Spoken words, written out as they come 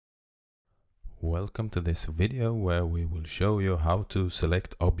Welcome to this video where we will show you how to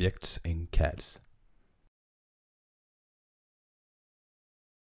select objects in CADs.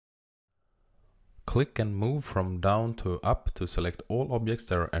 Click and move from down to up to select all objects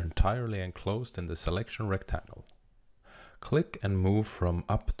that are entirely enclosed in the selection rectangle. Click and move from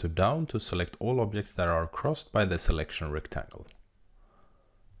up to down to select all objects that are crossed by the selection rectangle.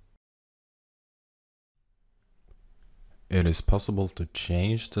 It is possible to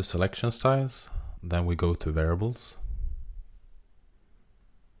change the selection styles. Then we go to variables.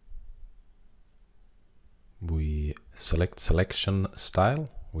 We select selection style.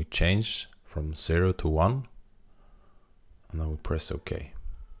 We change from 0 to 1. And then we press OK.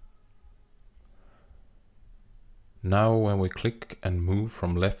 Now when we click and move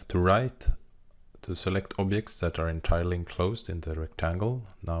from left to right to select objects that are entirely enclosed in the rectangle,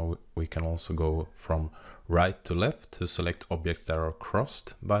 now we can also go from right to left to select objects that are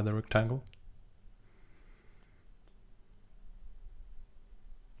crossed by the rectangle.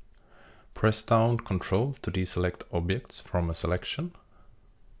 Press down Ctrl to deselect objects from a selection.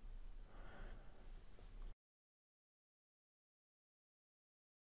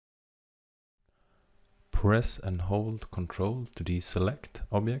 Press and hold Ctrl to deselect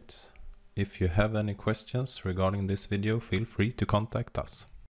objects. If you have any questions regarding this video, feel free to contact us.